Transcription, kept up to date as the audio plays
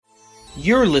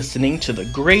You're listening to the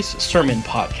Grace Sermon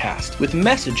Podcast with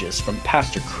messages from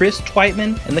Pastor Chris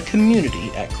Twietman and the community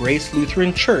at Grace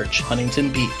Lutheran Church, Huntington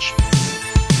Beach.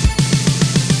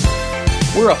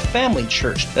 We're a family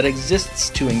church that exists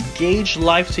to engage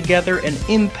life together and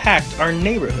impact our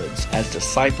neighborhoods as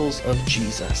disciples of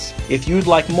Jesus. If you'd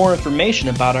like more information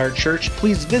about our church,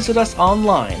 please visit us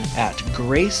online at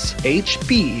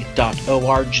gracehb.org.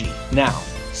 Now,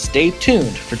 stay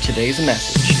tuned for today's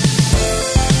message.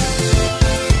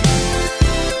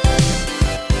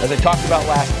 As I talked about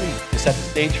last week, to set the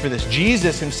stage for this,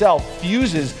 Jesus himself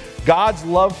fuses God's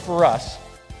love for us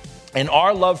and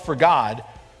our love for God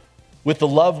with the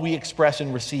love we express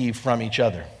and receive from each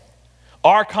other.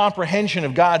 Our comprehension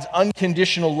of God's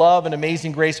unconditional love and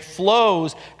amazing grace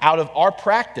flows out of our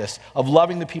practice of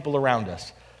loving the people around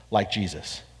us like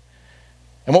Jesus.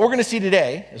 And what we're going to see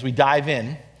today, as we dive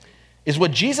in, is what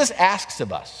Jesus asks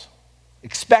of us,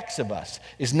 expects of us,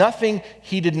 is nothing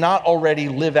he did not already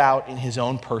live out in his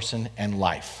own person and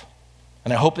life.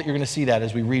 And I hope that you're going to see that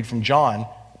as we read from John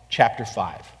chapter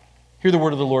 5. Hear the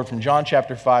word of the Lord from John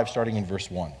chapter 5, starting in verse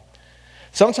 1.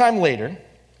 Sometime later,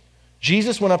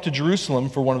 Jesus went up to Jerusalem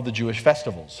for one of the Jewish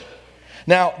festivals.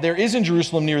 Now, there is in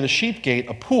Jerusalem near the sheep gate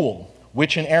a pool,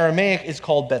 which in Aramaic is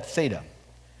called Bethsaida,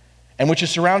 and which is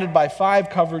surrounded by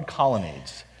 5 covered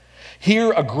colonnades.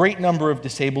 Here a great number of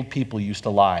disabled people used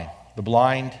to lie: the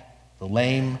blind, the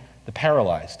lame, the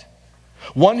paralyzed.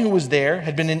 One who was there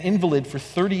had been an invalid for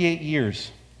 38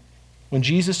 years. When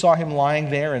Jesus saw him lying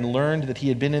there and learned that he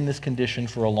had been in this condition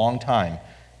for a long time,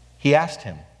 he asked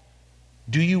him,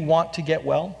 "Do you want to get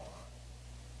well?"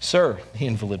 "Sir," the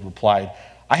invalid replied,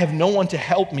 "I have no one to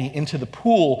help me into the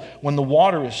pool when the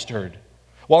water is stirred.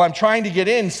 While I'm trying to get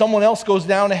in, someone else goes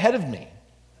down ahead of me."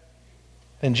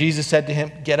 Then Jesus said to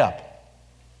him, "Get up,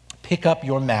 pick up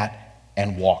your mat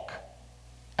and walk."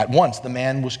 At once the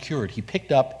man was cured. He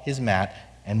picked up his mat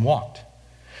and walked.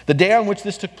 The day on which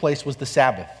this took place was the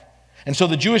Sabbath. And so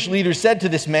the Jewish leaders said to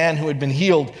this man who had been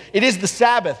healed, "It is the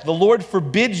Sabbath. The Lord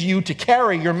forbids you to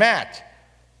carry your mat."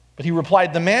 But he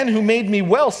replied, "The man who made me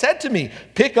well said to me,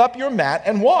 'Pick up your mat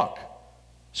and walk.'"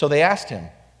 So they asked him,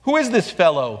 "Who is this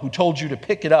fellow who told you to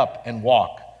pick it up and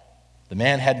walk?" The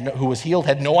man who was healed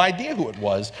had no idea who it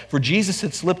was, for Jesus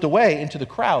had slipped away into the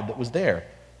crowd that was there.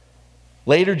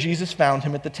 Later, Jesus found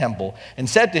him at the temple and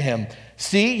said to him,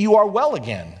 "See, you are well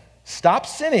again. Stop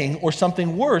sinning, or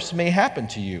something worse may happen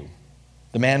to you."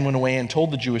 The man went away and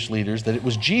told the Jewish leaders that it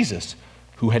was Jesus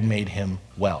who had made him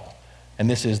well. And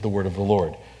this is the word of the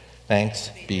Lord.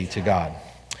 Thanks be to God.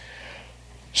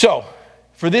 So,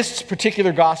 for this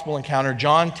particular gospel encounter,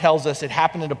 John tells us it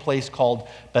happened at a place called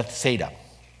Bethsaida.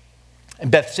 And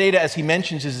Bethsaida, as he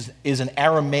mentions, is an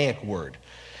Aramaic word,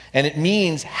 and it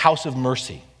means house of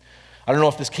mercy. I don't know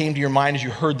if this came to your mind as you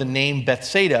heard the name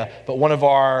Bethsaida, but one of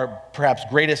our perhaps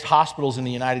greatest hospitals in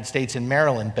the United States in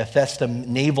Maryland, Bethesda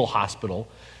Naval Hospital,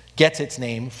 gets its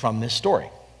name from this story.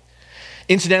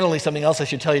 Incidentally, something else I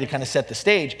should tell you to kind of set the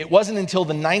stage, it wasn't until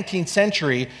the 19th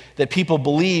century that people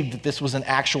believed that this was an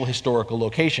actual historical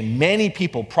location. Many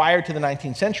people prior to the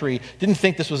 19th century didn't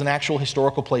think this was an actual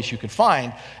historical place you could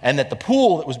find, and that the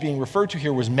pool that was being referred to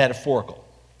here was metaphorical.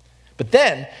 But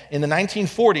then, in the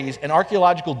 1940s, an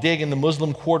archaeological dig in the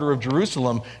Muslim quarter of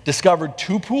Jerusalem discovered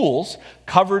 2 pools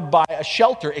covered by a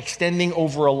shelter extending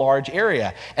over a large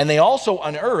area. And they also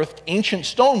unearthed ancient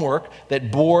stonework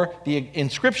that bore the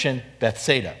inscription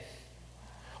Bethsaida.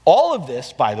 All of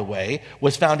this, by the way,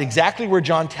 was found exactly where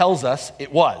John tells us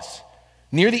it was,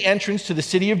 near the entrance to the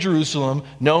city of Jerusalem,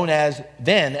 known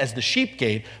then as the Sheep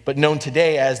Gate, but known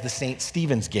today as the St.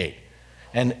 Stephen's Gate.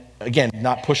 And again,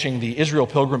 not pushing the Israel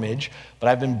pilgrimage, but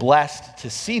I've been blessed to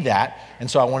see that, and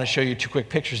so I want to show you 2 quick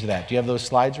pictures of that. Do you have those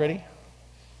slides ready?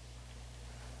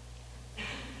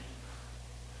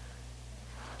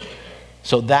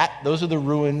 So those are the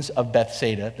ruins of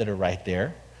Bethsaida that are right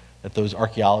there, that those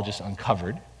archaeologists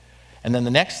uncovered. And then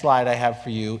the next slide I have for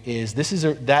you is,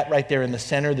 that right there in the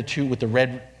center, the 2 with the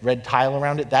red tile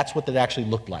around it, that's what that actually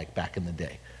looked like back in the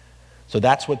day. So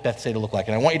that's what Bethsaida looked like.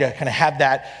 And I want you to kind of have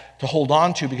that to hold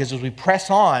on to, because as we press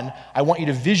on, I want you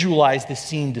to visualize the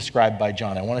scene described by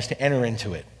John. I want us to enter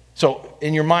into it. So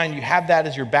in your mind, you have that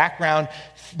as your background.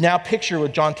 Now picture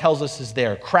what John tells us is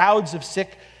there. Crowds of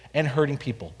sick and hurting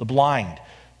people, the blind,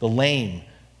 the lame,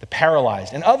 the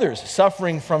paralyzed, and others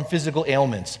suffering from physical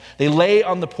ailments. They lay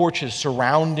on the porches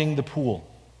surrounding the pool.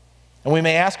 And we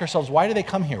may ask ourselves, why do they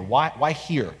come here? Why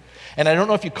here? And I don't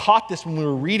know if you caught this when we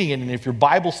were reading it, and if your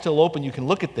Bible's still open, you can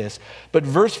look at this, but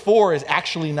verse 4 is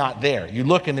actually not there. You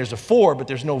look and there's a 4, but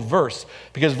there's no verse,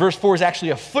 because verse 4 is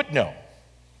actually a footnote.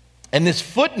 And this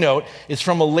footnote is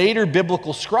from a later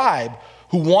biblical scribe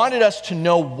who wanted us to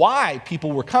know why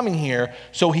people were coming here,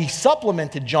 so he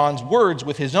supplemented John's words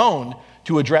with his own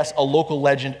to address a local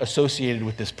legend associated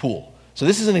with this pool. So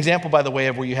this is an example, by the way,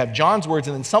 of where you have John's words,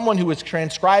 and then someone who was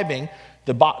transcribing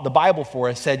the Bible for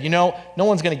us said, no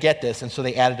one's going to get this, and so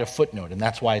they added a footnote, and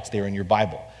that's why it's there in your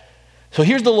Bible. So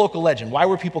here's the local legend. Why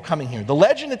were people coming here? The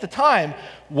legend at the time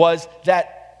was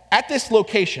that at this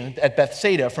location, at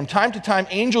Bethsaida, from time to time,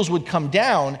 angels would come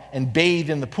down and bathe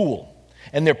in the pool.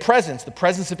 And their presence, the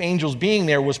presence of angels being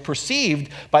there, was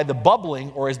perceived by the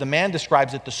bubbling, or as the man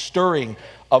describes it, the stirring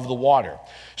of the water.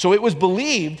 So it was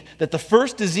believed that the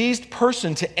first diseased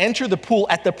person to enter the pool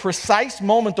at the precise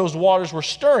moment those waters were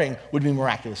stirring would be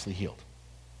miraculously healed.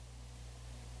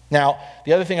 Now,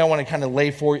 the other thing I want to kind of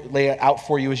lay out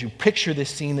for you as you picture this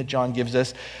scene that John gives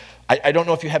us, I don't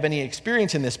know if you have any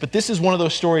experience in this, but this is one of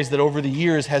those stories that over the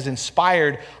years has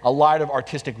inspired a lot of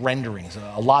artistic renderings.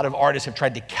 A lot of artists have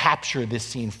tried to capture this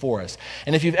scene for us.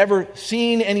 And if you've ever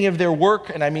seen any of their work,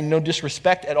 and I mean no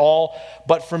disrespect at all,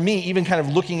 but for me, even kind of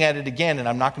looking at it again, and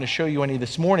I'm not going to show you any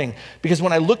this morning, because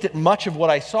when I looked at much of what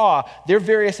I saw, their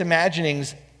various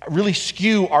imaginings really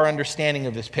skew our understanding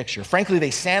of this picture. Frankly,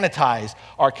 they sanitize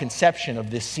our conception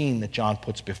of this scene that John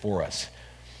puts before us.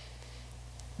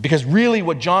 Because really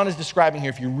what John is describing here,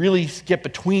 if you really skip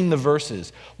between the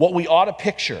verses, what we ought to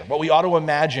picture, what we ought to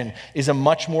imagine is a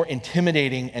much more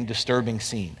intimidating and disturbing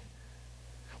scene.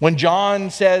 When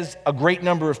John says a great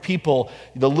number of people,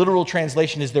 the literal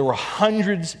translation is there were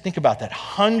hundreds, think about that,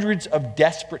 hundreds of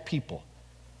desperate people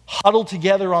huddled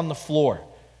together on the floor,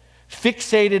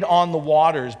 fixated on the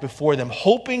waters before them,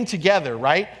 hoping together,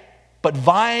 right? But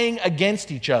vying against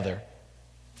each other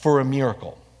for a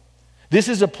miracle. This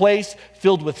is a place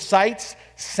filled with sights,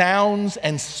 sounds,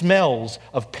 and smells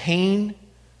of pain,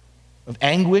 of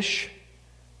anguish,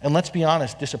 and let's be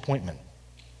honest, disappointment.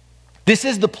 This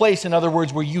is the place, in other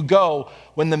words, where you go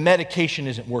when the medication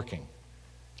isn't working.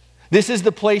 This is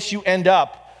the place you end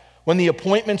up when the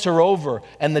appointments are over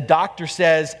and the doctor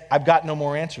says, I've got no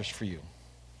more answers for you.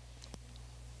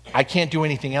 I can't do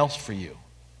anything else for you.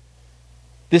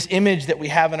 This image that we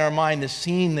have in our mind, this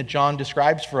scene that John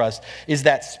describes for us, is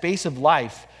that space of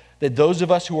life that those of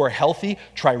us who are healthy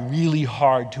try really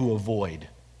hard to avoid,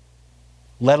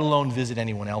 let alone visit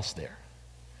anyone else there.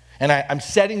 And I'm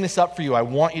setting this up for you. I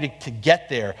want you to get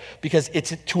there because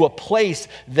it's to a place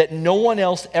that no one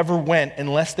else ever went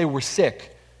unless they were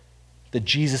sick, that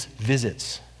Jesus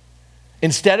visits.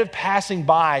 Instead of passing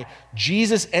by,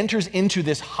 Jesus enters into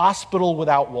this hospital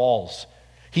without walls.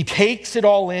 He takes it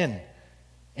all in.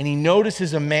 And he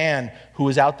notices a man who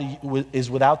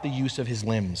is without the use of his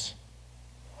limbs.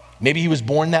 Maybe he was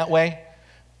born that way.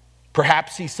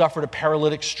 Perhaps he suffered a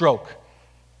paralytic stroke.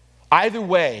 Either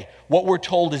way, what we're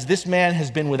told is this man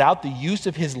has been without the use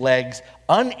of his legs,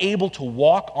 unable to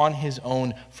walk on his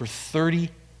own for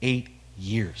 38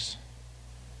 years.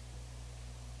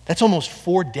 That's almost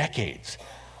 4 decades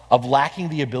of lacking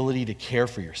the ability to care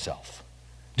for yourself.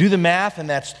 Do the math, and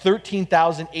that's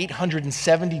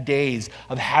 13,870 days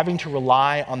of having to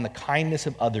rely on the kindness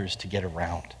of others to get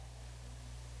around.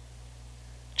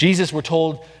 Jesus, we're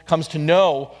told, comes to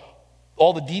know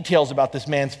all the details about this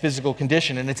man's physical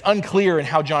condition, and it's unclear in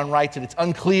how John writes it. It's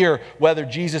unclear whether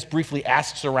Jesus briefly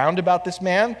asks around about this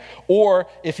man, or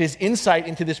if his insight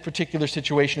into this particular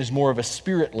situation is more of a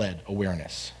spirit-led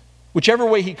awareness. Whichever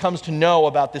way he comes to know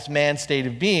about this man's state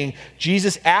of being,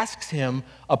 Jesus asks him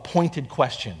a pointed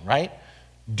question, right?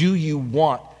 Do you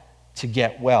want to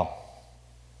get well?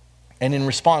 And in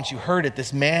response, you heard it,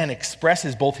 this man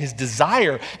expresses both his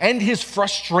desire and his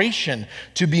frustration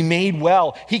to be made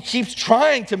well. He keeps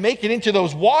trying to make it into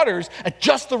those waters at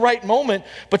just the right moment,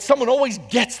 but someone always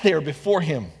gets there before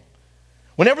him.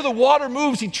 Whenever the water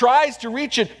moves, he tries to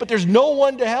reach it, but there's no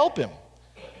one to help him.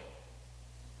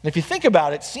 And if you think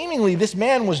about it, seemingly this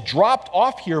man was dropped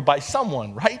off here by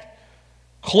someone, right?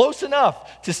 Close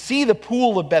enough to see the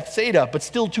pool of Bethsaida, but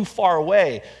still too far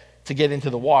away to get into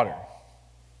the water.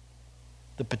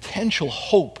 The potential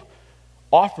hope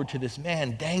offered to this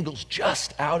man dangles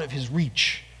just out of his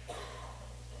reach.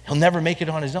 He'll never make it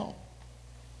on his own.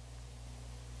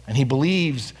 And he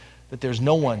believes that there's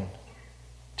no one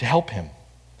to help him.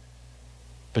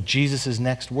 But Jesus'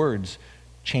 next words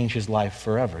change his life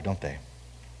forever, don't they?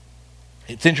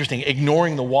 It's interesting,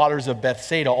 ignoring the waters of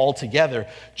Bethsaida altogether,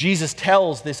 Jesus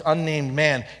tells this unnamed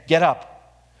man, get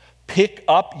up, pick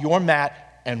up your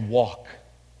mat and walk.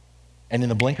 And in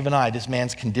the blink of an eye, this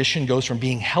man's condition goes from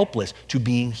being helpless to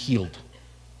being healed.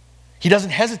 He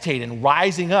doesn't hesitate in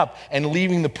rising up and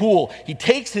leaving the pool. He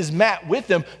takes his mat with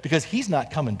him because he's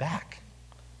not coming back.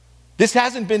 This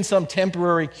hasn't been some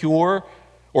temporary cure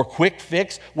or quick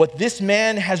fix. What this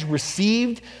man has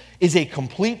received is a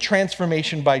complete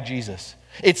transformation by Jesus.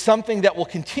 It's something that will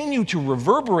continue to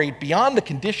reverberate beyond the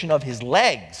condition of his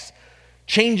legs,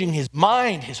 changing his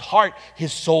mind, his heart,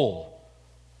 his soul.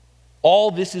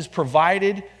 All this is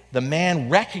provided the man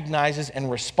recognizes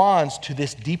and responds to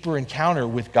this deeper encounter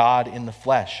with God in the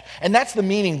flesh. And that's the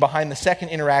meaning behind the second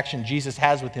interaction Jesus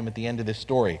has with him at the end of this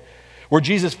story, where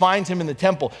Jesus finds him in the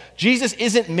temple. Jesus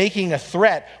isn't making a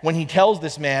threat when he tells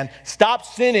this man, stop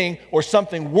sinning or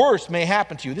something worse may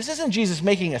happen to you. This isn't Jesus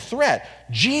making a threat.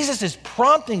 Jesus is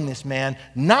prompting this man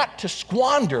not to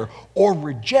squander or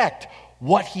reject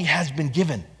what he has been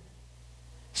given.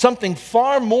 Something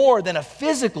far more than a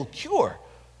physical cure,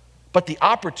 but the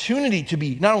opportunity to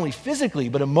be not only physically,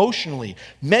 but emotionally,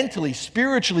 mentally,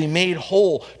 spiritually made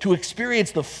whole, to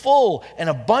experience the full and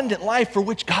abundant life for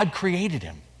which God created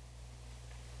him.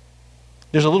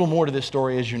 There's a little more to this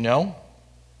story, as you know.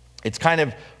 It's kind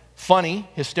of funny,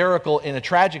 hysterical in a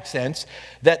tragic sense,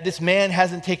 that this man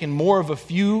hasn't taken more of a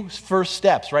few first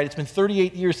steps, right? It's been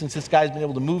 38 years since this guy's been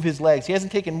able to move his legs. He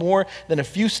hasn't taken more than a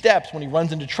few steps when he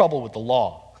runs into trouble with the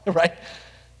law, right?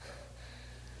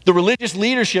 The religious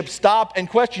leadership stop and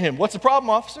question him. What's the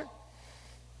problem, officer?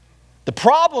 The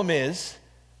problem is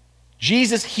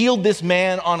Jesus healed this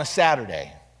man on a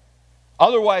Saturday,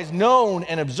 otherwise known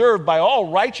and observed by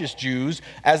all righteous Jews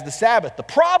as the Sabbath. The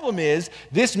problem is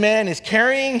this man is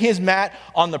carrying his mat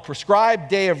on the prescribed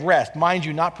day of rest. Mind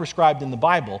you, not prescribed in the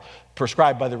Bible,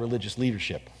 prescribed by the religious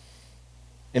leadership.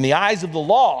 In the eyes of the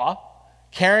law,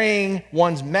 carrying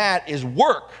one's mat is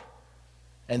work,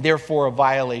 and therefore a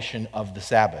violation of the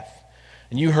Sabbath.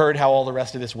 And you heard how all the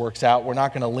rest of this works out. We're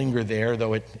not going to linger there,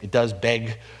 though it does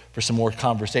beg for some more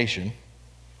conversation.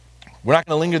 We're not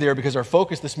going to linger there because our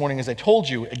focus this morning, as I told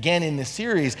you, again in this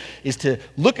series, is to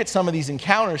look at some of these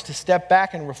encounters, to step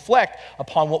back and reflect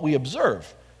upon what we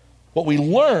observe, what we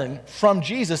learn from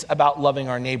Jesus about loving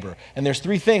our neighbor. And there's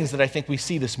three things that I think we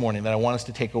see this morning that I want us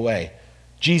to take away.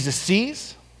 Jesus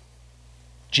sees,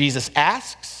 Jesus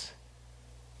asks,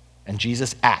 and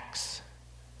Jesus acts.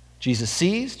 Jesus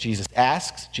sees, Jesus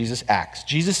asks, Jesus acts.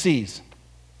 Jesus sees.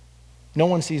 No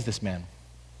one sees this man.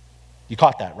 You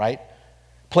caught that, right?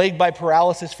 Plagued by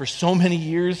paralysis for so many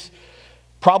years,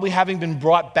 probably having been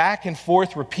brought back and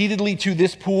forth repeatedly to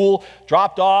this pool,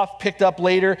 dropped off, picked up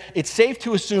later. It's safe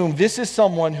to assume this is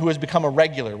someone who has become a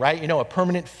regular, right? You know, a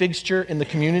permanent fixture in the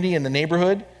community, in the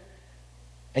neighborhood.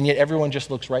 And yet everyone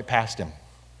just looks right past him.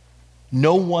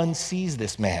 No one sees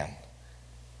this man.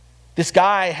 This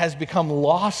guy has become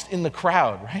lost in the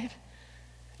crowd, right?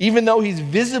 Even though he's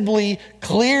visibly,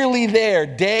 clearly there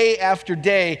day after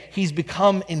day, he's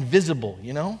become invisible,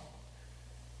 you know?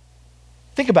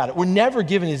 Think about it. We're never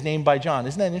given his name by John.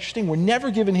 Isn't that interesting? We're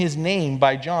never given his name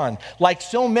by John. Like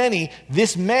so many,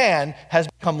 this man has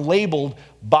become labeled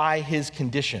by his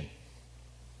condition.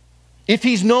 If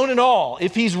he's known at all,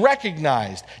 if he's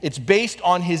recognized, it's based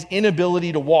on his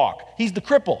inability to walk. He's the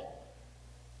cripple.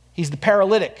 He's the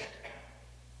paralytic.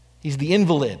 He's the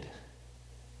invalid.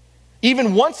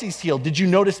 Even once he's healed, did you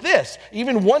notice this?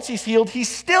 Even once he's healed, he's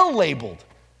still labeled.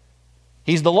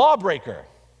 He's the lawbreaker.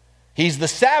 He's the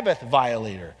Sabbath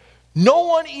violator. No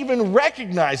one even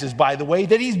recognizes, by the way,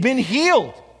 that he's been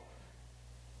healed.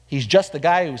 He's just the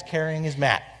guy who's carrying his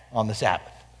mat on the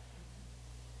Sabbath.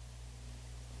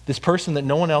 This person that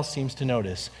no one else seems to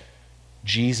notice,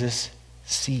 Jesus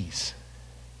sees.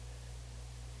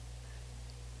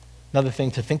 Another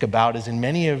thing to think about is in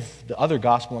many of the other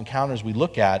gospel encounters we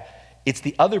look at, it's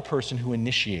the other person who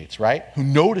initiates, right? Who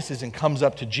notices and comes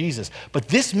up to Jesus. But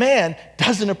this man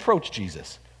doesn't approach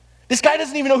Jesus. This guy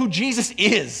doesn't even know who Jesus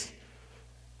is.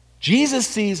 Jesus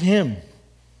sees him.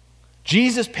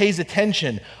 Jesus pays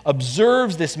attention,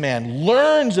 observes this man,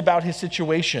 learns about his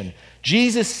situation.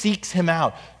 Jesus seeks him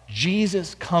out.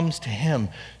 Jesus comes to him.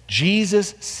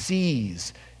 Jesus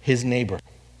sees his neighbor.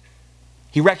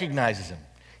 He recognizes him.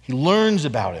 He learns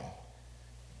about him.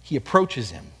 He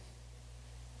approaches him.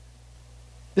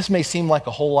 This may seem like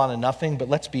a whole lot of nothing, but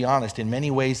let's be honest, in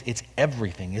many ways, it's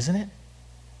everything, isn't it?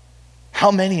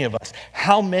 How many of us,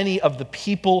 how many of the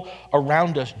people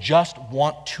around us just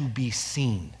want to be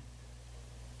seen?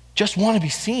 Just want to be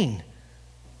seen.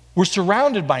 We're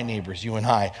surrounded by neighbors, you and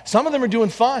I. Some of them are doing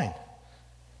fine,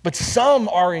 but some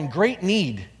are in great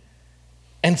need.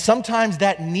 And sometimes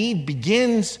that need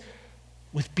begins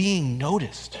with being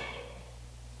noticed.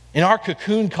 In our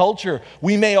cocoon culture,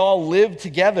 we may all live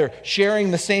together,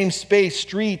 sharing the same space,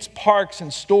 streets, parks,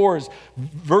 and stores,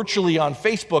 virtually on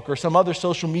Facebook or some other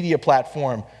social media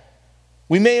platform.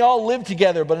 We may all live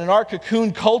together, but in our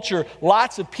cocoon culture,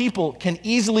 lots of people can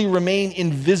easily remain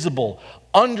invisible,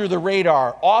 under the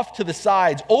radar, off to the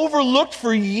sides, overlooked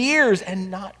for years,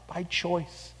 and not by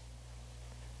choice.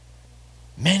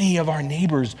 Many of our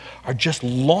neighbors are just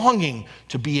longing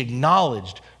to be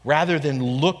acknowledged rather than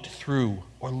looked through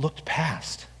or looked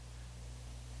past.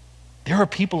 There are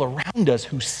people around us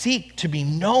who seek to be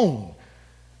known,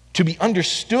 to be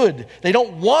understood. They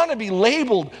don't want to be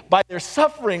labeled by their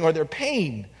suffering or their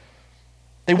pain.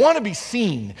 They want to be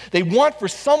seen. They want for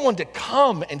someone to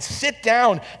come and sit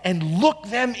down and look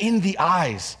them in the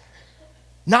eyes.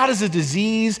 Not as a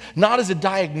disease, not as a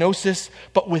diagnosis,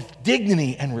 but with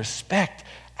dignity and respect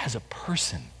as a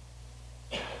person.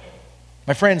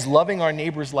 My friends, loving our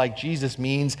neighbors like Jesus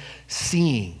means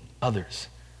seeing others,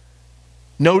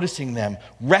 noticing them,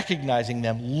 recognizing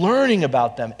them, learning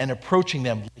about them, and approaching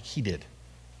them like he did.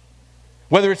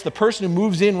 Whether it's the person who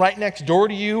moves in right next door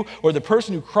to you or the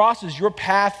person who crosses your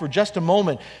path for just a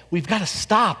moment, we've got to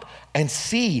stop and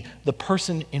see the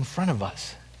person in front of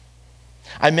us.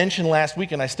 I mentioned last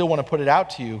week, and I still want to put it out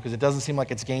to you because it doesn't seem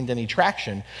like it's gained any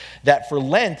traction, that for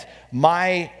Lent,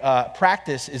 my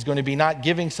practice is going to be not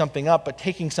giving something up, but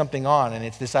taking something on. And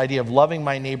it's this idea of loving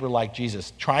my neighbor like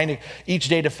Jesus, trying to each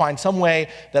day to find some way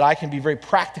that I can be very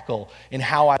practical in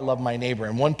how I love my neighbor.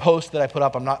 And one post that I put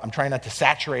up, I'm trying not to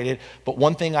saturate it, but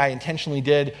one thing I intentionally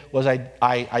did was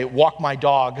I walk my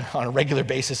dog on a regular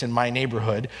basis in my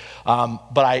neighborhood,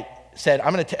 but I said,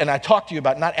 and I talked to you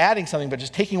about not adding something, but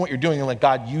just taking what you're doing and let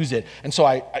God use it. And so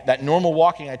that normal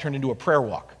walking, I turned into a prayer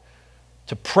walk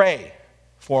to pray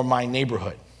for my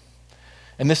neighborhood.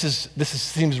 And this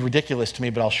seems ridiculous to me,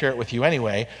 but I'll share it with you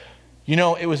anyway. You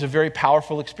know, it was a very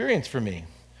powerful experience for me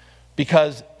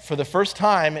because for the first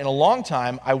time in a long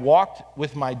time, I walked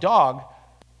with my dog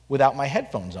without my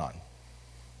headphones on.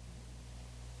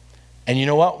 And you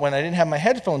know what? When I didn't have my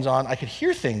headphones on, I could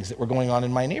hear things that were going on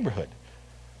in my neighborhood.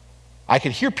 I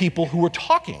could hear people who were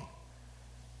talking.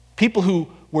 People who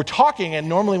were talking, and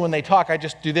normally when they talk, I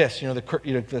just do this,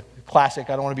 the classic,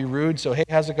 I don't want to be rude, so hey,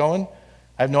 how's it going?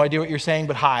 I have no idea what you're saying,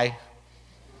 but hi.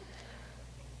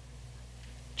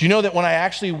 Do you know that when I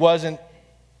actually wasn't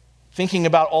thinking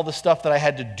about all the stuff that I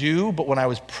had to do, but when I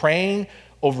was praying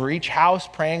over each house,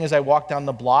 praying as I walked down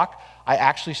the block, I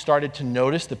actually started to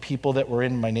notice the people that were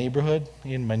in my neighborhood.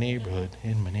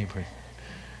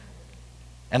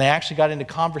 And I actually got into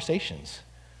conversations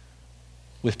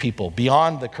with people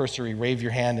beyond the cursory wave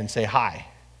your hand and say hi.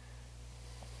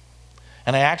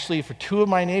 And I actually, for two of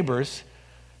my neighbors,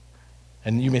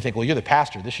 and you may think, well, you're the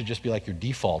pastor. This should just be like your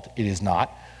default. It is not.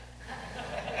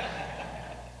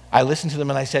 I listened to them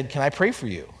and I said, can I pray for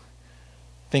you?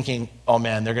 Thinking, oh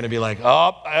man, they're going to be like,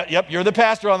 yep, you're the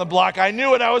pastor on the block. I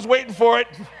knew it. I was waiting for it.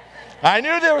 I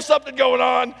knew there was something going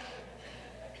on.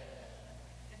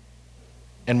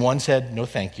 And one said, no,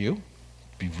 thank you.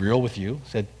 Be real with you.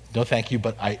 Said, no, thank you,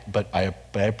 but I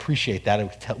appreciate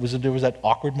that. There was that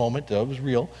awkward moment. That was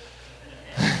real.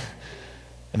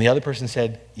 And the other person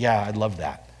said, yeah, I'd love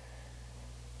that.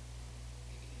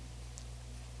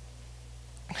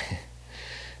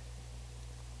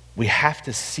 We have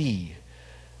to see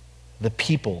the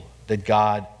people that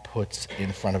God puts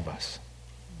in front of us.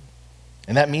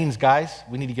 And that means, guys,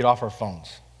 we need to get off our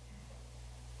phones.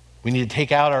 We need to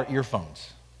take out our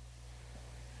earphones.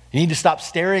 You need to stop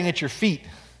staring at your feet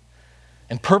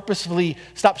and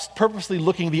stop purposely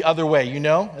looking the other way,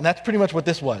 And that's pretty much what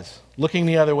this was, looking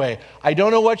the other way. I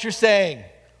don't know what you're saying,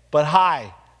 but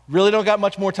hi, really don't got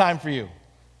much more time for you.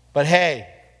 But hey,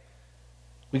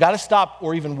 we got to stop,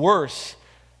 or even worse,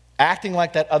 acting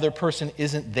like that other person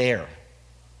isn't there.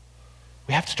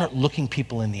 We have to start looking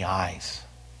people in the eyes.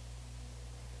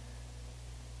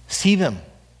 See them.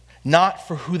 Not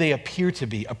for who they appear to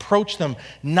be. Approach them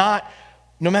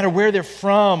no matter where they're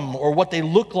from or what they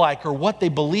look like or what they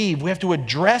believe. We have to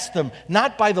address them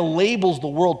not by the labels the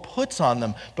world puts on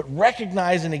them, but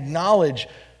recognize and acknowledge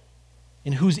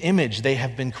in whose image they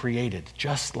have been created,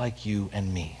 just like you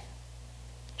and me.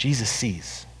 Jesus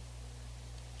sees.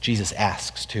 Jesus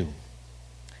asks too.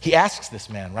 He asks this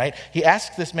man, right? He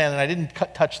asks this man, and I didn't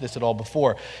touch this at all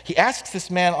before. He asks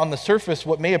this man on the surface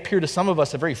what may appear to some of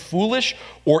us a very foolish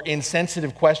or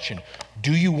insensitive question.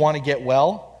 Do you want to get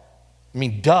well? I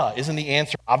mean, duh, isn't the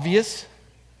answer obvious?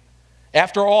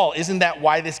 After all, isn't that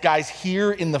why this guy's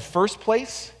here in the first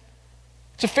place?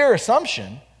 It's a fair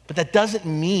assumption, but that doesn't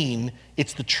mean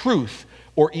it's the truth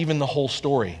or even the whole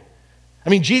story. I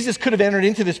mean, Jesus could have entered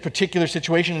into this particular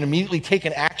situation and immediately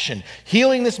taken action,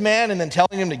 healing this man and then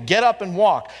telling him to get up and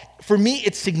walk. For me,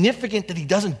 it's significant that he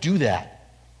doesn't do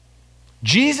that.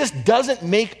 Jesus doesn't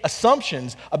make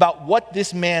assumptions about what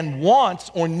this man wants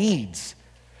or needs.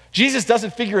 Jesus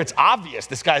doesn't figure it's obvious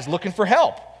this guy's looking for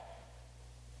help.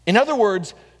 In other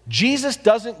words, Jesus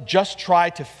doesn't just try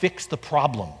to fix the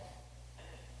problem.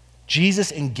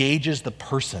 Jesus engages the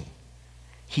person.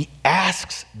 He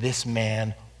asks this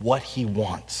man what he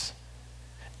wants.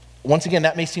 Once again,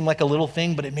 that may seem like a little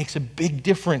thing, but it makes a big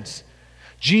difference.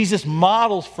 Jesus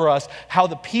models for us how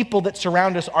the people that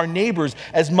surround us, our neighbors,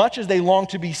 as much as they long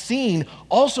to be seen,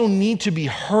 also need to be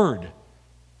heard.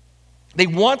 They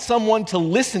want someone to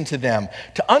listen to them,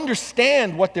 to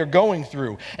understand what they're going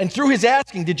through. And through his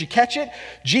asking, did you catch it?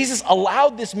 Jesus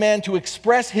allowed this man to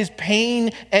express his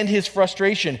pain and his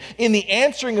frustration. In the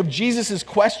answering of Jesus'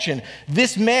 question,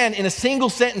 this man, in a single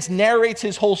sentence, narrates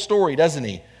his whole story, doesn't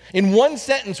he? In one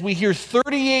sentence, we hear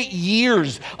 38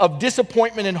 years of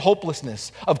disappointment and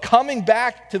hopelessness, of coming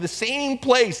back to the same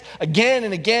place again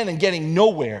and again and getting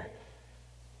nowhere.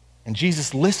 And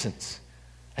Jesus listens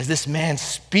as this man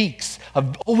speaks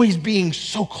of always being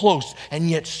so close and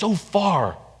yet so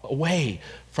far away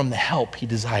from the help he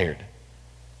desired.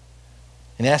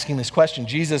 In asking this question,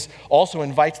 Jesus also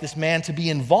invites this man to be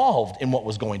involved in what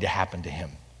was going to happen to him.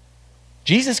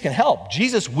 Jesus can help.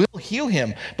 Jesus will heal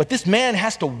him, but this man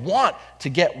has to want to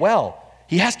get well.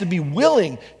 He has to be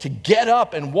willing to get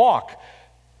up and walk. I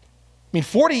mean,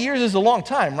 40 years is a long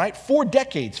time, right? 4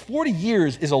 decades. 40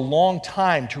 years is a long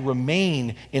time to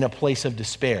remain in a place of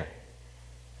despair,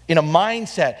 in a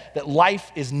mindset that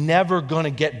life is never going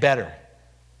to get better.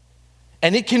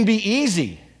 And it can be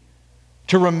easy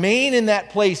to remain in that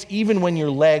place even when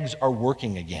your legs are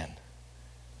working again.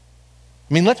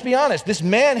 I mean, let's be honest. This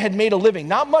man had made a living,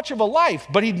 not much of a life,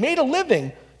 but he'd made a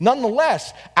living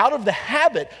nonetheless out of the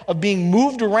habit of being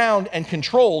moved around and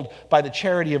controlled by the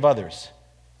charity of others.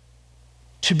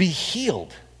 To be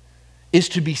healed is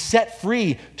to be set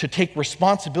free to take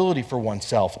responsibility for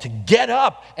oneself, to get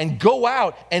up and go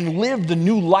out and live the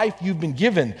new life you've been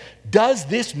given. Does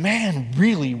this man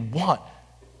really want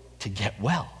to get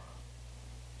well?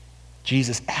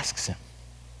 Jesus asks him.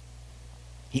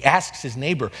 He asks his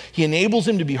neighbor. He enables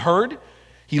him to be heard.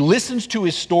 He listens to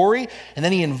his story, and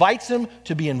then he invites him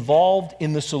to be involved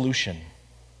in the solution.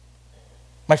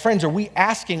 My friends, are we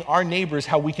asking our neighbors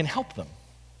how we can help them?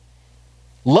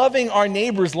 Loving our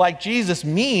neighbors like Jesus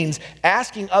means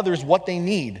asking others what they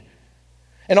need.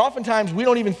 And oftentimes we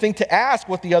don't even think to ask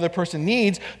what the other person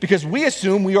needs because we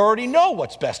assume we already know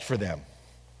what's best for them.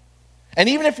 And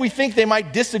even if we think they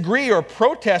might disagree or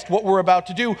protest what we're about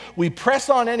to do, we press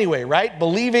on anyway, right?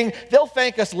 Believing they'll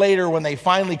thank us later when they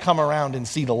finally come around and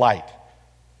see the light.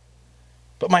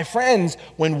 But my friends,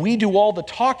 when we do all the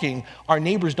talking, our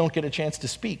neighbors don't get a chance to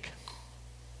speak,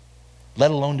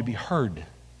 let alone to be heard.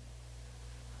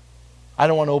 I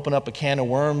don't want to open up a can of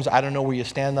worms. I don't know where you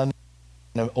stand on this.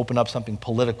 I'm going to open up something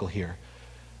political here.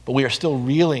 But we are still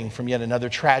reeling from yet another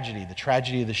tragedy, the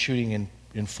tragedy of the shooting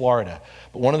in Florida.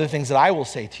 But one of the things that I will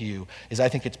say to you is I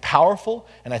think it's powerful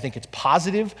and I think it's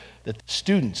positive that the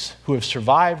students who have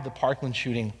survived the Parkland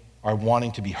shooting are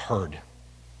wanting to be heard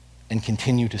and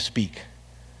continue to speak.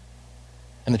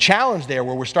 And the challenge there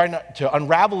where we're starting to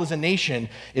unravel as a nation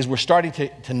is we're starting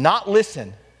to not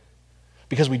listen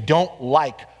because we don't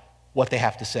like what they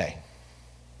have to say.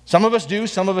 Some of us do,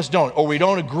 some of us don't, or we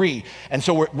don't agree. And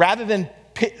so rather than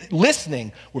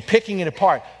listening, we're picking it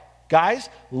apart. Guys,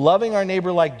 loving our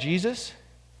neighbor like Jesus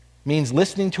means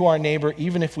listening to our neighbor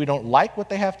even if we don't like what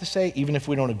they have to say, even if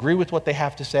we don't agree with what they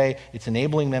have to say. It's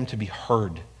enabling them to be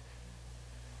heard.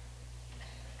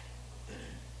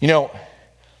 You know,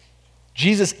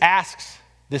 Jesus asks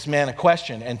this man a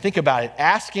question, and think about it.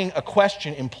 Asking a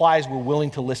question implies we're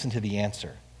willing to listen to the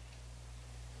answer.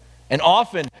 And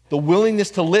often, the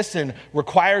willingness to listen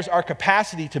requires our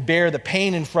capacity to bear the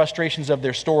pain and frustrations of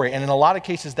their story. And in a lot of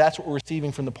cases, that's what we're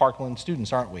receiving from the Parkland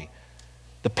students, aren't we?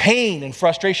 The pain and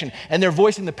frustration. And they're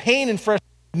voicing the pain and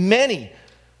frustration of many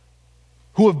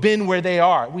who have been where they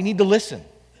are. We need to listen.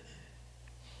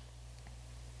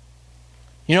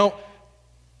 You know,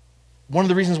 one of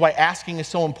the reasons why asking is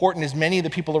so important is many of the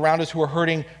people around us who are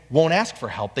hurting won't ask for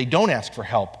help. They don't ask for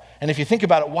help. And if you think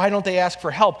about it, why don't they ask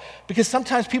for help? Because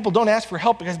sometimes people don't ask for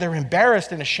help because they're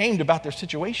embarrassed and ashamed about their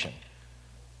situation.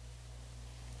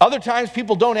 Other times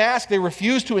people don't ask, they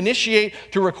refuse to initiate,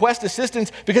 to request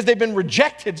assistance because they've been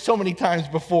rejected so many times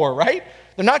before, right?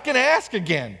 They're not going to ask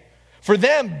again. For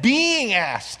them, being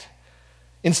asked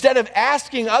instead of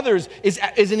asking others is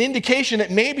an indication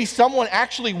that maybe someone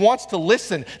actually wants to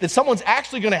listen, that someone's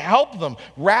actually going to help them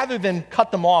rather than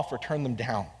cut them off or turn them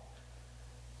down.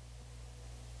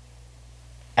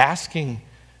 Asking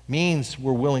means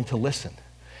we're willing to listen.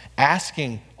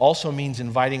 Asking also means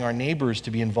inviting our neighbors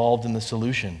to be involved in the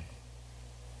solution.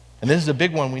 And this is a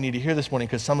big one we need to hear this morning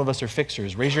because some of us are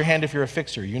fixers. Raise your hand if you're a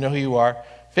fixer. You know who you are.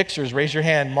 Fixers, raise your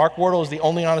hand. Mark Wardle is the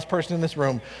only honest person in this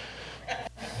room.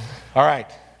 All right.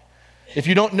 If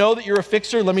you don't know that you're a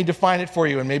fixer, let me define it for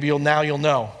you, and maybe you'll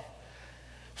know.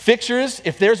 Fixers,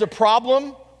 if there's a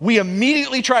problem, we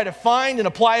immediately try to find and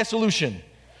apply a solution.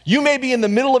 You may be in the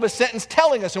middle of a sentence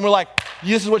telling us, and we're like,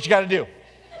 this is what you got to do.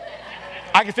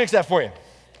 I can fix that for you.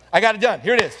 I got it done.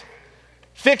 Here it is.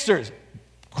 Fixers,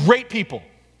 great people.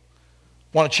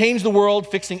 Want to change the world,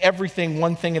 fixing everything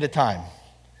one thing at a time.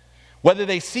 Whether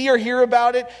they see or hear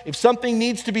about it, if something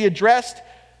needs to be addressed,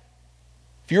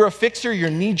 if you're a fixer, your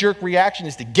knee-jerk reaction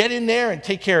is to get in there and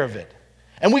take care of it.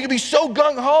 And we can be so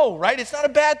gung-ho, right? It's not a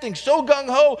bad thing, so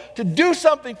gung-ho to do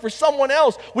something for someone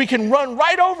else. We can run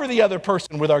right over the other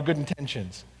person with our good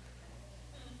intentions.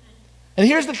 And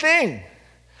here's the thing.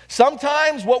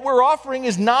 Sometimes what we're offering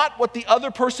is not what the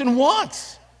other person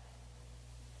wants.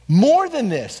 More than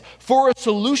this, for a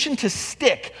solution to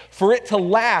stick, for it to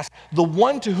last, the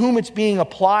one to whom it's being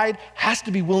applied has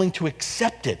to be willing to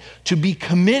accept it, to be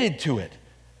committed to it.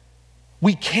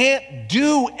 We can't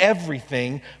do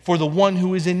everything for the one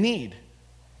who is in need.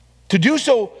 To do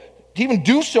so,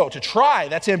 to try,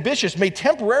 that's ambitious, may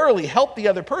temporarily help the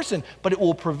other person, but it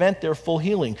will prevent their full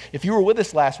healing. If you were with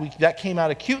us last week, that came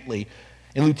out acutely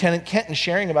in Lieutenant Kenton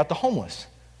sharing about the homeless.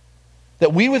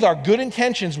 That we, with our good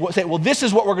intentions, say, well, this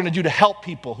is what we're going to do to help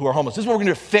people who are homeless. This is what we're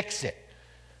going to do to fix it.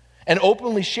 And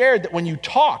openly shared that when you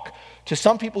talk to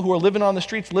some people who are living on the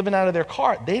streets, living out of their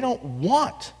car, they don't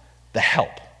want the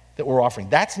help that we're offering.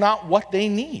 That's not what they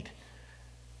need.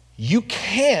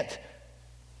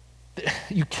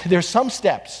 There's some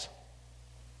steps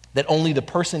that only the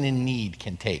person in need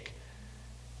can take.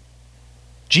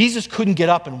 Jesus couldn't get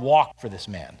up and walk for this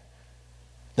man.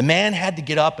 The man had to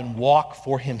get up and walk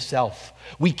for himself.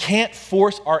 We can't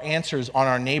force our answers on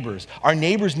our neighbors. Our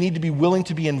neighbors need to be willing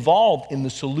to be involved in the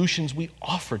solutions we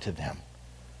offer to them.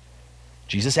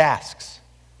 Jesus asks,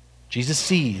 Jesus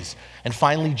sees, and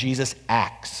finally Jesus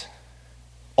acts.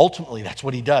 Ultimately, that's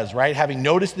what he does, right? Having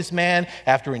noticed this man,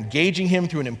 after engaging him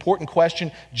through an important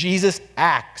question, Jesus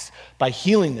acts by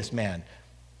healing this man.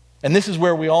 And this is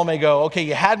where we all may go, okay,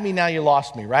 you had me, now you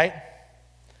lost me, right?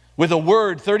 With a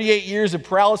word, 38 years of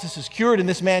paralysis is cured and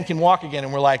this man can walk again.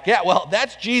 And we're like, yeah, well,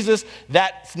 that's Jesus,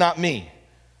 that's not me.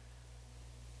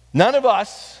 None of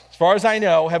us, as far as I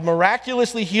know, have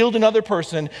miraculously healed another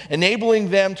person, enabling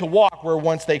them to walk where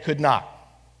once they could not.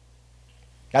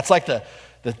 That's like the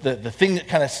thing that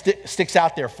kind of sticks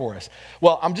out there for us.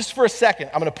 Well, just for a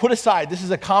second, I'm going to put aside, this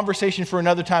is a conversation for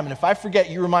another time, and if I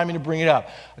forget, you remind me to bring it up.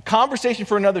 A conversation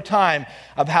for another time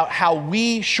of how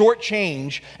we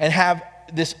shortchange and have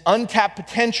this untapped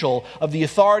potential of the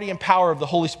authority and power of the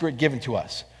Holy Spirit given to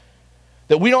us.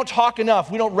 That we don't talk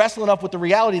enough, we don't wrestle enough with the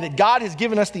reality that God has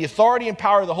given us the authority and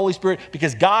power of the Holy Spirit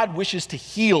because God wishes to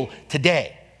heal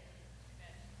today.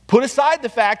 Put aside the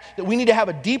fact that we need to have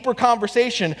a deeper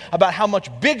conversation about how much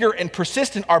bigger and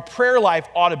persistent our prayer life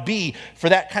ought to be for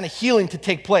that kind of healing to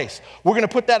take place. We're going to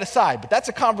put that aside, but that's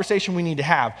a conversation we need to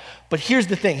have. But here's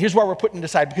the thing. Here's why we're putting it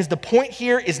aside. Because the point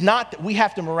here is not that we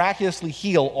have to miraculously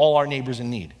heal all our neighbors in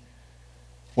need.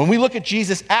 When we look at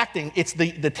Jesus acting, it's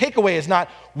the takeaway is not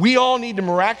we all need to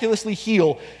miraculously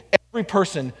heal every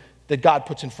person that God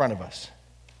puts in front of us.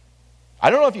 I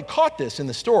don't know if you caught this in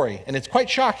the story, and it's quite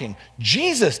shocking.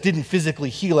 Jesus didn't physically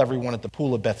heal everyone at the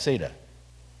pool of Bethsaida.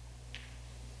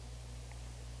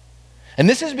 And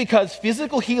this is because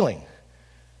physical healing,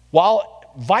 while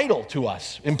vital to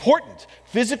us, important,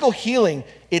 physical healing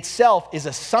itself is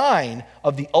a sign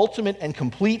of the ultimate and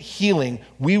complete healing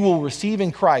we will receive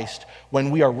in Christ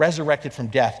when we are resurrected from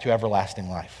death to everlasting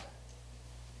life.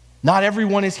 Not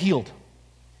everyone is healed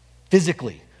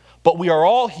physically, but we are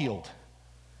all healed.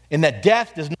 In that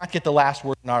death does not get the last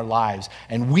word in our lives,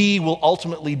 and we will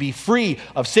ultimately be free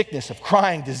of sickness, of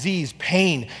crying, disease,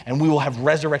 pain, and we will have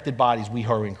resurrected bodies, we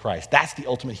who are in Christ. That's the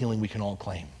ultimate healing we can all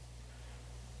claim.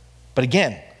 But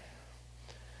again,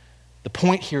 the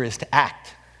point here is to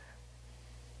act.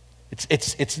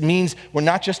 It means we're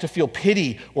not just to feel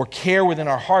pity or care within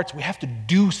our hearts, we have to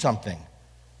do something.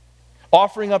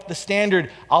 Offering up the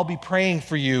standard, I'll be praying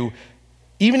for you,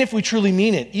 even if we truly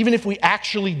mean it, even if we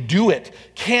actually do it,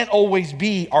 can't always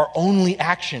be our only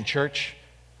action, church.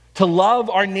 To love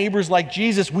our neighbors like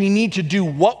Jesus, we need to do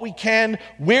what we can,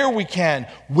 where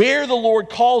the Lord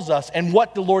calls us, and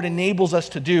what the Lord enables us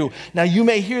to do. Now, you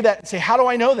may hear that and say, how do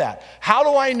I know that? How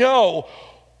do I know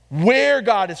where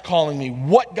God is calling me,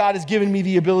 what God has given me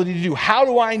the ability to do? How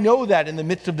do I know that in the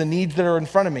midst of the needs that are in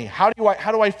front of me? How do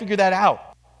I figure that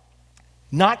out?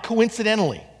 Not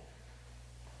coincidentally.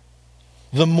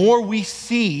 The more we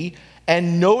see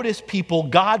and notice people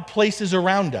God places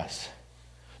around us,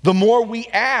 the more we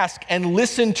ask and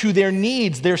listen to their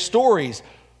needs, their stories,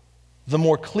 the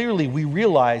more clearly we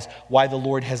realize why the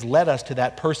Lord has led us to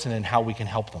that person and how we can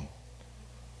help them.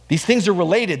 These things are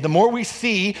related. The more we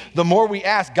see, the more we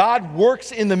ask. God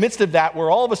works in the midst of that, where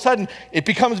all of a sudden it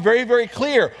becomes very, very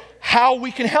clear how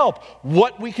we can help,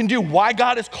 what we can do, why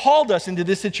God has called us into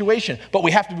this situation. But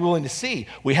we have to be willing to see.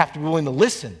 We have to be willing to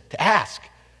listen, to ask.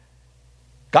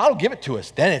 God will give it to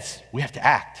us. Then we have to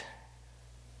act.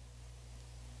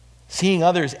 Seeing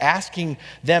others, asking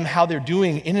them how they're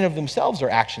doing in and of themselves are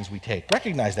actions we take.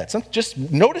 Recognize that. Just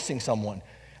noticing someone,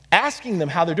 asking them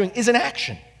how they're doing is an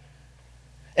action.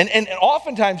 And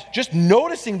oftentimes, just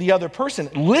noticing the other person,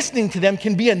 listening to them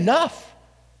can be enough.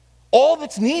 All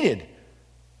that's needed.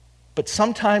 But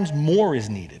sometimes more is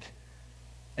needed.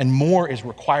 And more is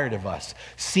required of us.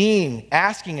 Seeing,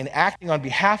 asking, and acting on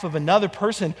behalf of another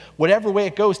person, whatever way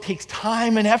it goes, takes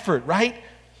time and effort, right?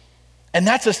 And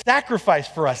that's a sacrifice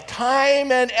for us,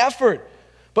 time and effort.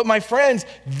 But my friends,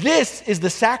 this is the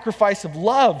sacrifice of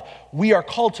love we are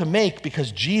called to make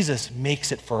because Jesus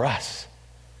makes it for us.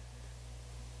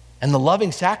 And the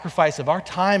loving sacrifice of our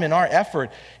time and our effort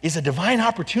is a divine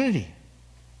opportunity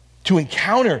to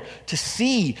encounter, to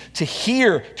see, to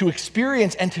hear, to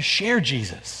experience, and to share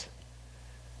Jesus.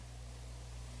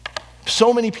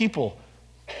 So many people,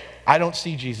 I don't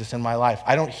see Jesus in my life.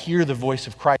 I don't hear the voice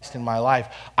of Christ in my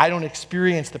life. I don't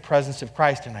experience the presence of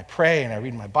Christ, and I pray and I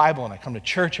read my Bible and I come to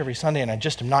church every Sunday and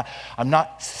I'm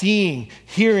not seeing,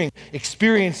 hearing,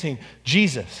 experiencing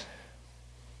Jesus.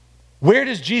 Where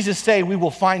does Jesus say we will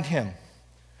find him?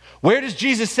 Where does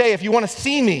Jesus say if you want to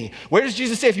see me? Where does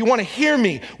Jesus say if you want to hear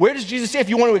me? Where does Jesus say if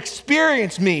you want to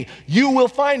experience me, you will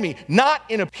find me? Not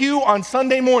in a pew on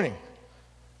Sunday morning.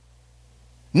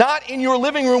 Not in your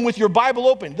living room with your Bible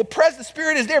open. The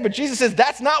Spirit is there, but Jesus says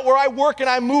that's not where I work and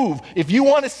I move. If you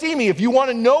want to see me, if you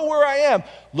want to know where I am,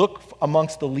 look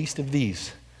amongst the least of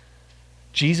these.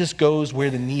 Jesus goes where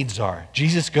the needs are.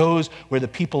 Jesus goes where the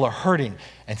people are hurting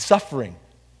and suffering.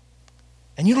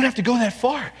 And you don't have to go that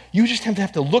far. You just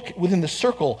have to look within the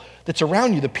circle that's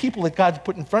around you, the people that God's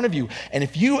put in front of you. And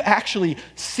if you actually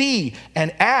see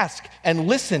and ask and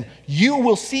listen, you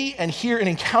will see and hear and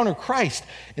encounter Christ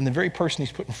in the very person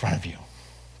he's put in front of you.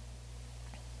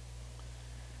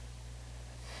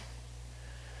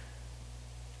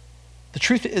 The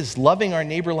truth is, loving our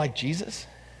neighbor like Jesus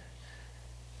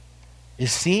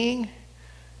is seeing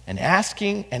and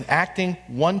asking and acting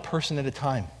one person at a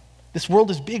time. This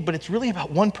world is big, but it's really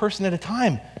about one person at a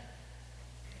time.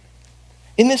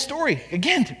 In this story,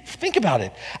 again, think about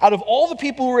it. Out of all the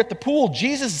people who were at the pool,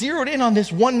 Jesus zeroed in on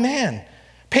this one man.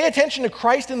 Pay attention to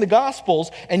Christ in the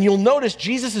Gospels, and you'll notice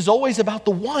Jesus is always about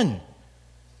the one.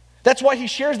 That's why he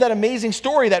shares that amazing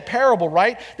story, that parable,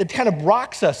 right? That kind of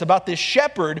rocks us about this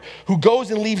shepherd who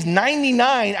goes and leaves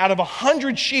 99 out of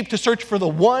 100 sheep to search for the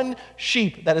one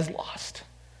sheep that is lost.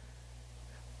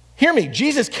 Hear me,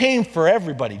 Jesus came for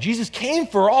everybody. Jesus came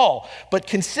for all. But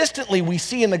consistently we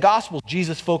see in the gospel,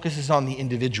 Jesus focuses on the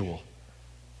individual.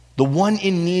 The one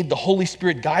in need, the Holy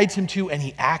Spirit guides him to, and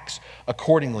he acts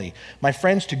accordingly. My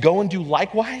friends, to go and do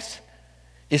likewise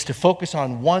is to focus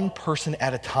on one person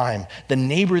at a time, the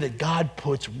neighbor that God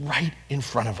puts right in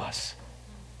front of us.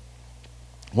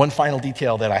 One final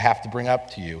detail that I have to bring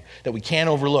up to you that we can't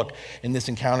overlook in this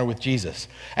encounter with Jesus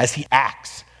as he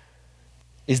acts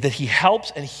is that he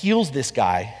helps and heals this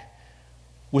guy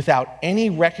without any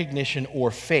recognition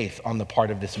or faith on the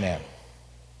part of this man.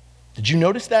 Did you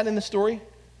notice that in the story?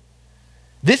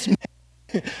 This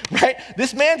man, right?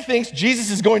 This man thinks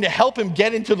Jesus is going to help him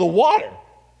get into the water.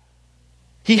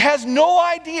 He has no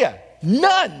idea,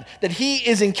 none, that he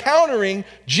is encountering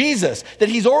Jesus, that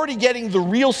he's already getting the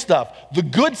real stuff, the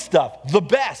good stuff, the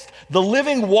best, the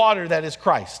living water that is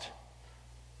Christ.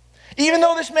 Even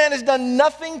though this man has done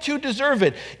nothing to deserve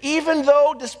it, even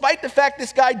though, despite the fact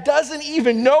this guy doesn't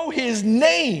even know his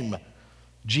name,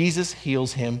 Jesus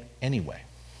heals him anyway.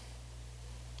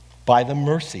 By the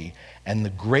mercy and the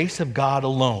grace of God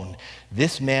alone,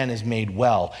 this man is made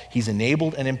well. He's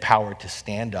enabled and empowered to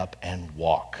stand up and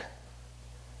walk.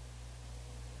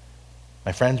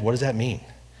 My friends, what does that mean?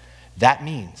 That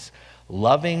means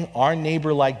loving our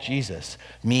neighbor like Jesus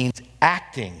means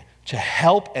acting to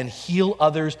help and heal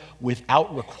others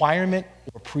without requirement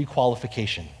or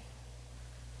pre-qualification.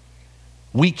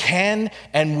 We can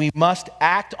and we must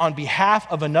act on behalf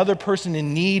of another person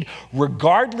in need,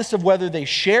 regardless of whether they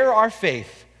share our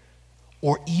faith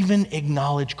or even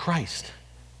acknowledge Christ.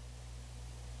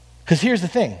 Because here's the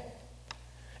thing.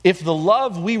 If the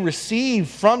love we receive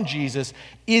from Jesus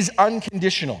is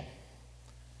unconditional,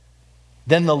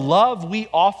 then the love we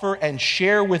offer and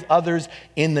share with others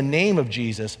in the name of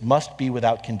Jesus must be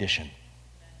without condition.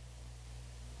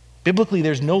 Biblically,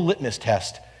 there's no litmus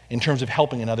test in terms of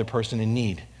helping another person in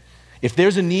need. If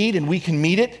there's a need and we can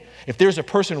meet it, if there's a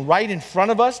person right in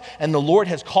front of us and the Lord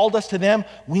has called us to them,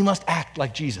 we must act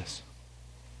like Jesus.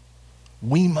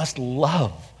 We must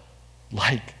love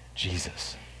like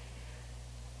Jesus.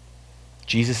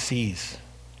 Jesus sees,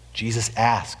 Jesus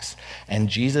asks, and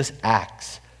Jesus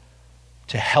acts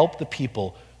to help the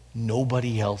people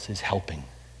nobody else is helping.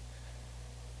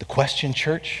 The question,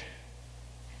 church,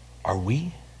 are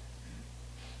we?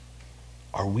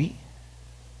 Are we?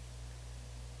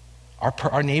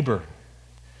 Our neighbor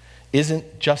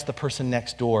isn't just the person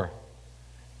next door.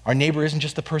 Our neighbor isn't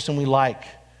just the person we like.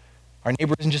 Our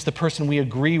neighbor isn't just the person we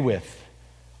agree with.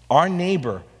 Our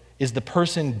neighbor is the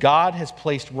person God has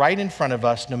placed right in front of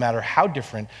us, no matter how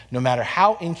different, no matter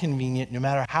how inconvenient, no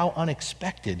matter how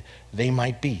unexpected they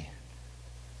might be.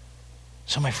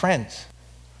 So my friends,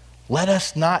 let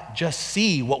us not just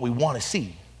see what we want to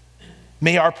see.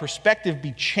 May our perspective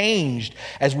be changed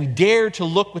as we dare to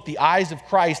look with the eyes of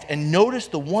Christ and notice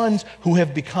the ones who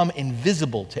have become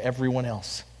invisible to everyone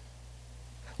else.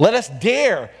 Let us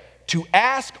dare to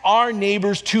ask our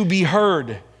neighbors to be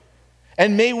heard.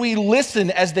 And may we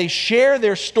listen as they share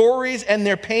their stories and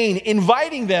their pain,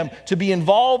 inviting them to be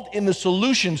involved in the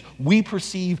solutions we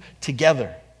perceive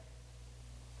together.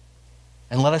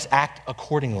 And let us act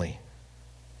accordingly.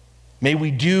 May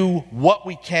we do what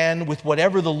we can with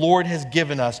whatever the Lord has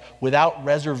given us without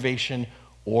reservation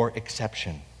or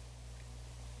exception.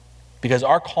 Because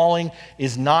our calling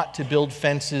is not to build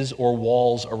fences or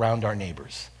walls around our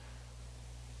neighbors.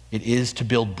 It is to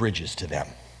build bridges to them.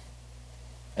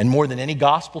 And more than any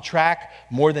gospel tract,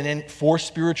 more than 4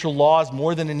 spiritual laws,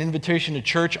 more than an invitation to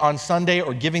church on Sunday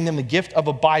or giving them the gift of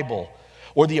a Bible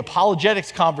or the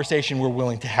apologetics conversation we're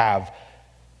willing to have,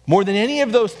 more than any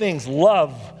of those things,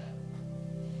 love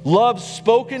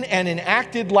spoken and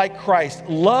enacted like Christ,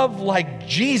 love like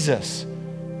Jesus,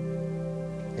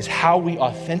 is how we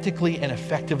authentically and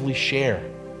effectively share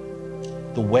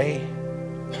the way,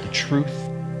 the truth,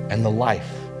 and the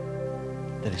life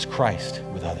that is Christ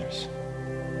with others.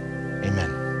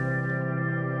 Amen.